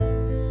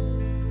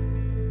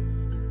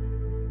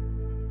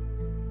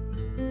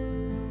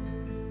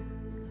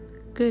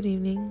Good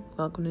evening.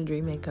 Welcome to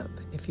Dream Makeup.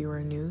 If you are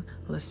a new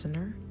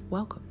listener,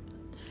 welcome.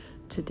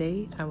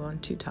 Today, I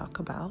want to talk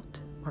about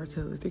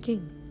Martin Luther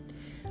King.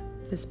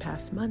 This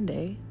past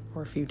Monday,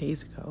 or a few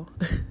days ago,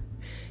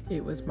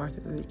 it was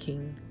Martin Luther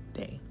King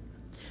Day.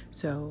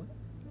 So,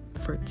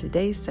 for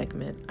today's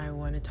segment, I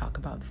want to talk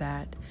about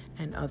that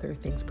and other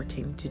things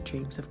pertaining to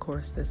dreams. Of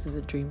course, this is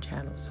a dream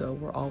channel, so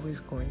we're always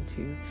going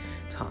to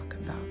talk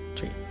about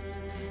dreams.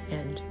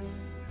 And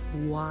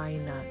why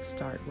not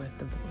start with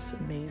the most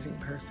amazing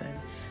person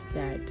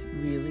that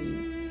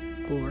really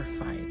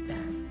glorified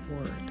that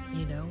word,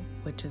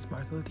 which is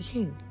Martin Luther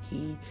King.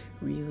 He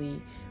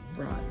really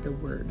brought the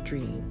word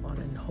dream on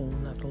a whole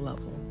nother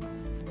level.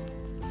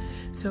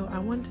 So I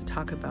wanted to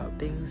talk about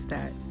things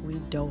that we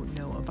don't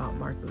know about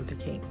Martin Luther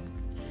King.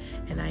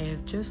 And I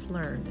have just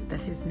learned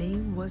that his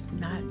name was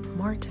not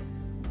Martin.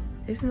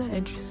 Isn't that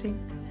interesting?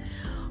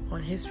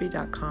 On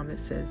history.com it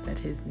says that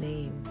his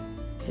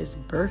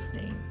birth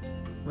name,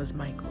 was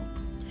Michael,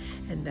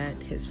 and that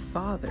his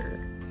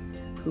father,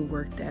 who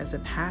worked as a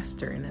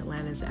pastor in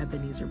Atlanta's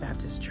Ebenezer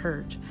Baptist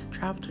Church,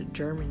 traveled to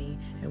Germany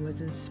and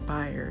was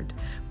inspired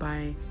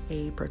by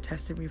a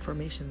Protestant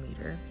Reformation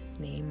leader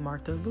named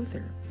Martin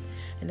Luther.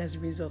 And as a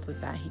result of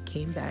that, he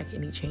came back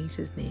and he changed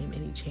his name,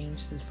 and he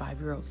changed his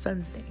 5-year-old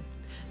son's name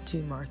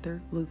to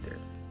Martin Luther.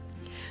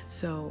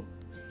 So,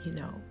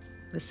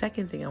 the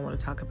second thing I want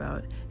to talk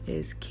about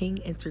is King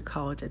entered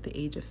college at the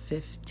age of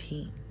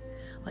 15.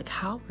 Like,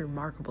 how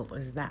remarkable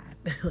is that?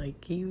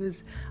 He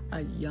was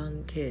a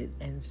young kid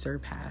and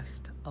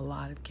surpassed a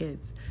lot of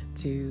kids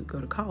to go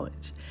to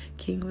college.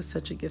 King was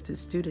such a gifted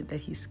student that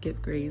he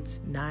skipped grades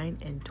 9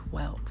 and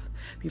 12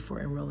 before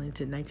enrolling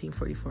into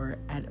 1944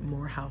 at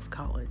Morehouse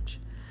College.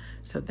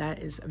 So that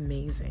is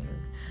amazing.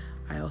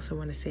 I also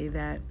want to say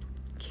that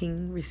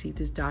King received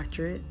his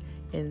doctorate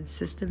in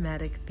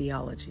systematic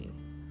theology.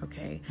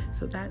 Okay,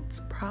 so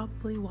that's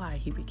probably why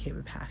he became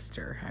a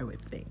pastor, I would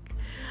think.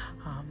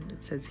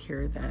 It says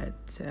here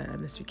that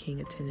Mr.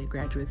 King attended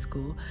graduate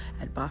school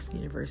at Boston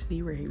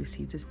University, where he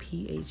received his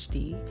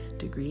PhD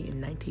degree in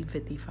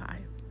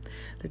 1955.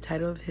 The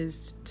title of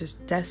his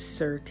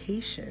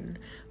dissertation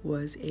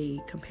was a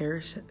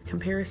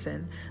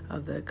comparison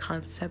of the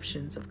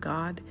conceptions of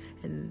God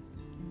and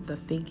the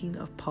thinking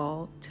of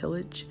Paul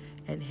Tillich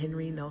and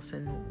Henry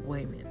Nelson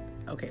Wayman.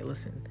 Okay,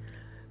 listen.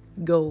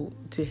 Go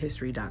to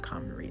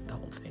history.com and read the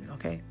whole thing,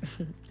 okay?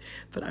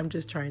 But I'm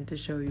just trying to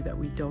show you that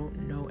we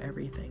don't know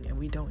everything and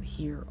we don't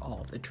hear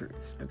all the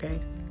truths, okay?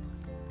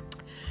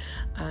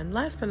 And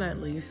last but not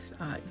least,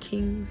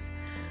 King's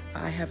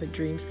I Have a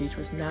Dream speech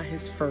was not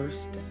his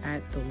first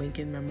at the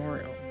Lincoln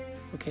Memorial,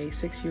 okay?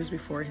 6 years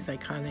before his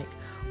iconic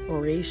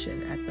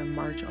oration at the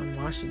March on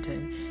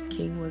Washington,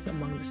 King was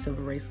among the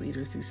civil rights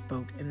leaders who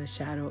spoke in the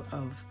shadow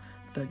of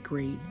the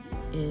great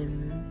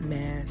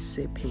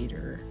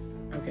emancipator,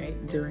 okay,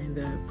 during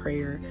the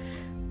prayer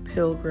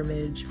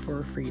pilgrimage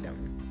for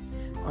freedom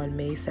on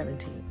May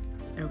 17th,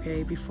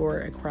 okay, before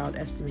a crowd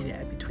estimated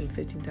at between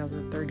 15,000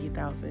 and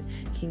 30,000,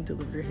 King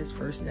delivered his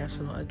first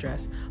national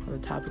address on the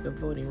topic of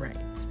voting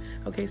rights.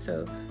 Okay,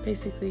 so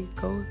basically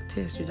go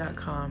to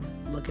history.com,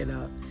 look it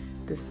up.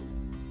 This,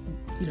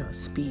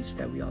 speech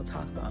that we all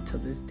talk about till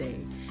this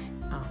day,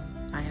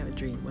 I Have a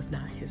Dream, was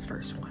not his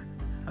first one.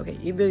 Okay,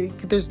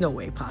 there's no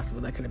way possible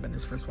that could have been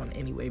his first one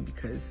anyway,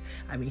 because,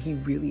 he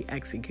really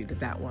executed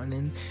that one,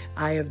 and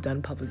I have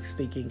done public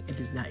speaking. It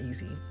is not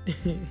easy.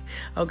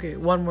 Okay,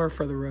 one more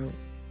for the road.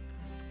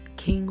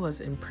 King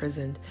was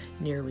imprisoned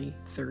nearly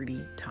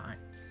 30 times.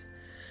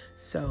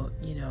 So,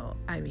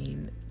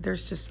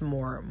 there's just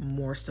more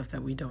stuff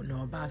that we don't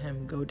know about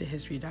him. Go to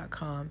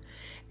history.com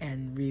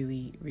and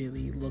really,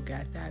 really look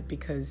at that,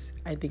 because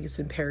I think it's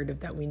imperative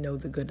that we know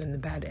the good and the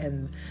bad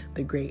and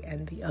the great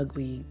and the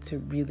ugly to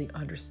really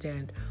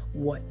understand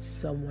what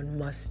someone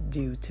must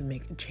do to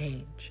make a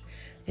change.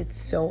 It's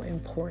so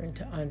important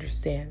to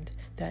understand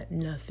that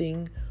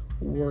nothing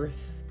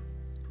worth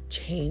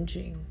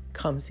changing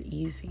comes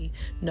easy.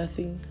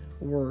 Nothing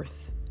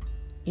worth,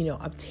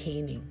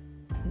 obtaining.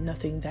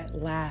 Nothing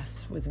that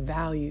lasts with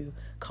value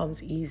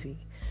comes easy.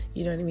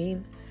 You know what I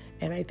mean?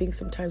 And I think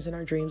sometimes in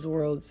our dreams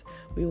worlds,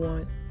 we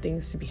want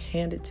things to be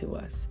handed to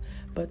us.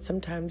 But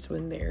sometimes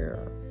when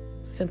they're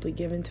simply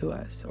given to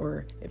us,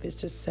 or if it's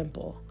just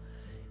simple,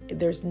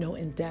 there's no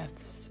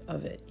in-depths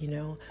of it,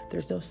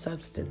 There's no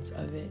substance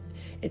of it.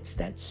 It's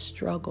that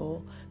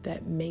struggle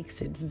that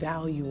makes it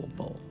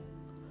valuable.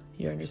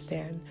 You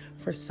understand?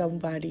 For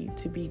somebody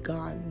to be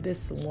gone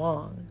this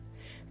long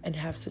and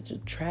have such a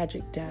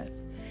tragic death,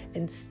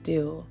 and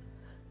still,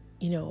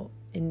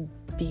 and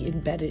be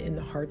embedded in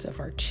the hearts of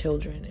our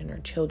children and our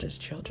children's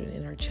children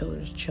and our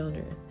children's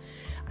children.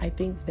 I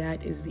think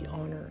that is the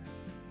honor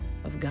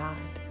of God,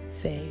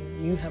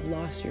 saying, you have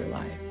lost your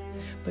life,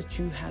 but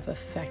you have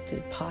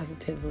affected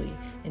positively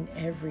in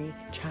every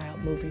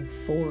child moving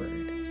forward.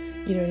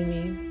 You know what I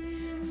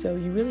mean? So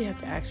you really have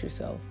to ask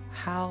yourself,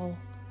 how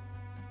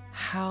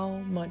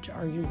much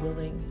are you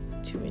willing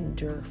to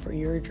endure for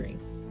your dream?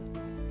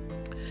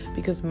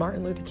 Because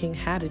Martin Luther King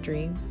had a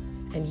dream,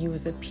 and he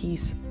was a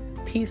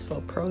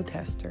peaceful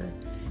protester,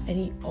 and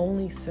he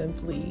only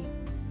simply,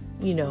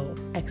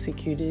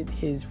 executed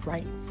his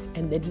rights.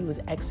 And then he was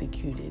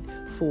executed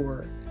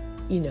for,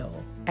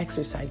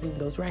 exercising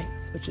those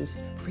rights, which is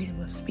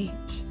freedom of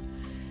speech.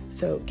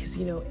 So, because,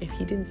 if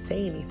he didn't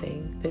say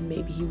anything, then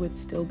maybe he would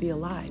still be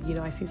alive.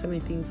 I see so many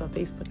things on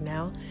Facebook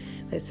now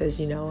that says,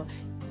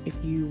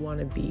 if you want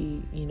to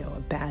be, a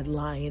bad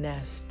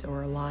lioness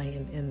or a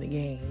lion in the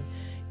game,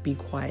 be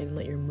quiet and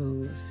let your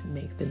moves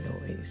make the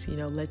noise.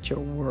 Let your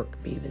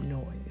work be the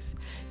noise.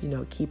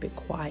 Keep it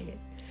quiet.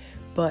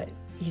 But,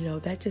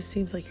 that just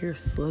seems like you're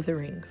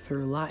slithering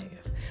through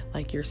life,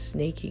 like you're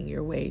snaking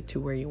your way to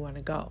where you want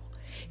to go.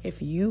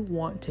 If you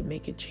want to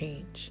make a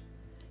change,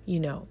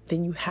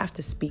 then you have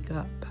to speak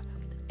up.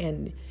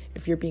 And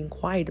if you're being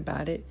quiet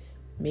about it,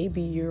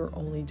 maybe you're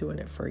only doing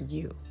it for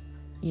you.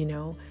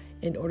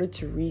 In order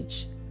to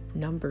reach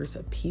numbers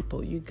of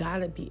people, you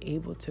gotta be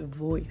able to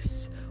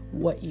voice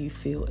what you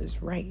feel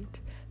is right.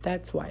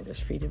 That's why there's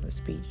freedom of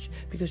speech,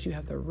 because you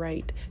have the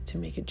right to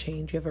make a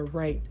change. You have a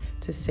right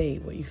to say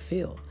what you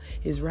feel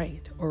is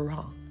right or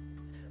wrong,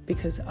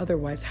 because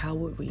otherwise, how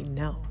would we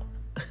know?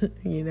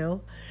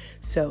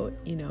 So,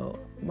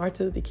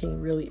 Martin Luther King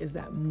really is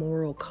that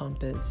moral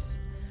compass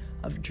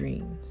of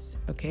dreams,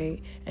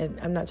 okay? And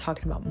I'm not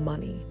talking about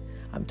money.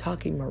 I'm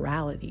talking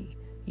morality,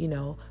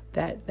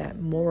 that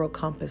moral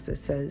compass that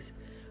says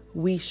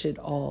we should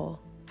all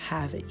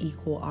have an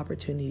equal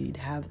opportunity to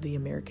have the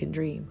American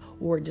dream,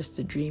 or just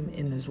a dream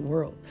in this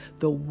world,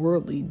 the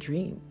worldly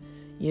dream.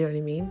 You know what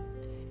I mean?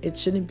 It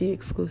shouldn't be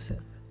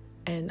exclusive.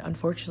 And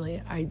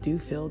unfortunately, I do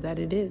feel that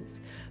it is.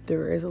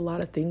 There is a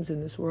lot of things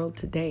in this world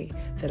today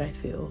that I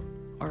feel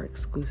are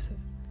exclusive.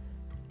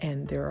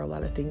 And there are a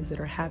lot of things that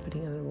are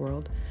happening in the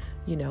world,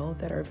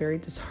 that are very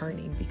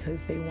disheartening,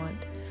 because they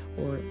want,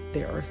 or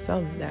there are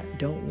some that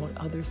don't want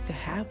others to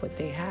have what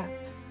they have.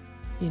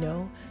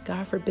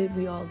 God forbid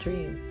we all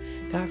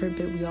dream. God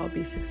forbid we all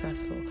be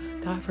successful.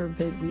 God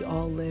forbid we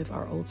all live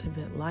our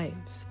ultimate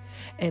lives.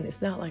 And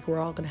it's not like we're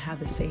all going to have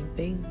the same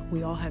thing.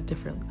 We all have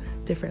different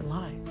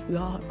lives. We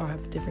all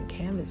have different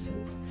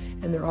canvases,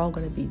 and they're all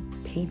going to be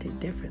painted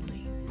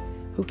differently.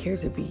 Who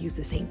cares if we use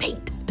the same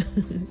paint?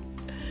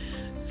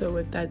 So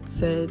with that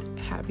said,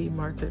 happy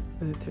Martin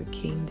Luther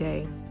King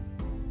Day,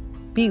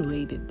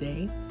 belated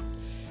day.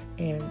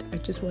 And I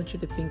just want you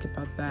to think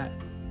about that.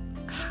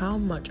 How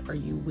much are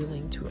you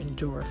willing to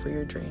endure for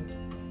your dream?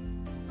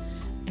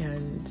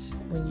 And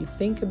when you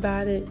think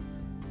about it,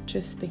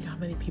 just think how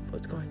many people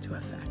it's going to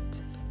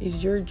affect.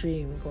 Is your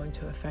dream going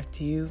to affect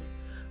you?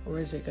 Or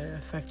is it going to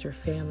affect your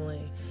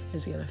family?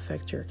 Is it going to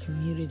affect your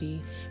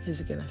community?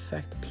 Is it going to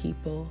affect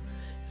people?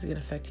 Is it going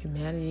to affect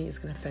humanity? Is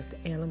it going to affect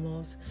the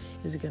animals?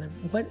 Is it going to,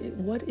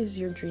 what is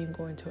your dream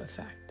going to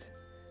affect?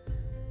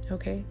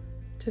 Okay?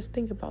 Just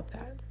think about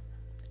that.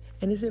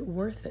 And is it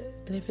worth it?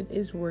 And if it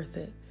is worth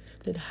it,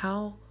 then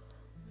how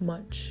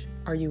much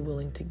are you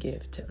willing to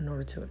give in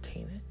order to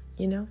obtain it?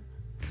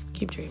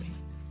 Keep dreaming.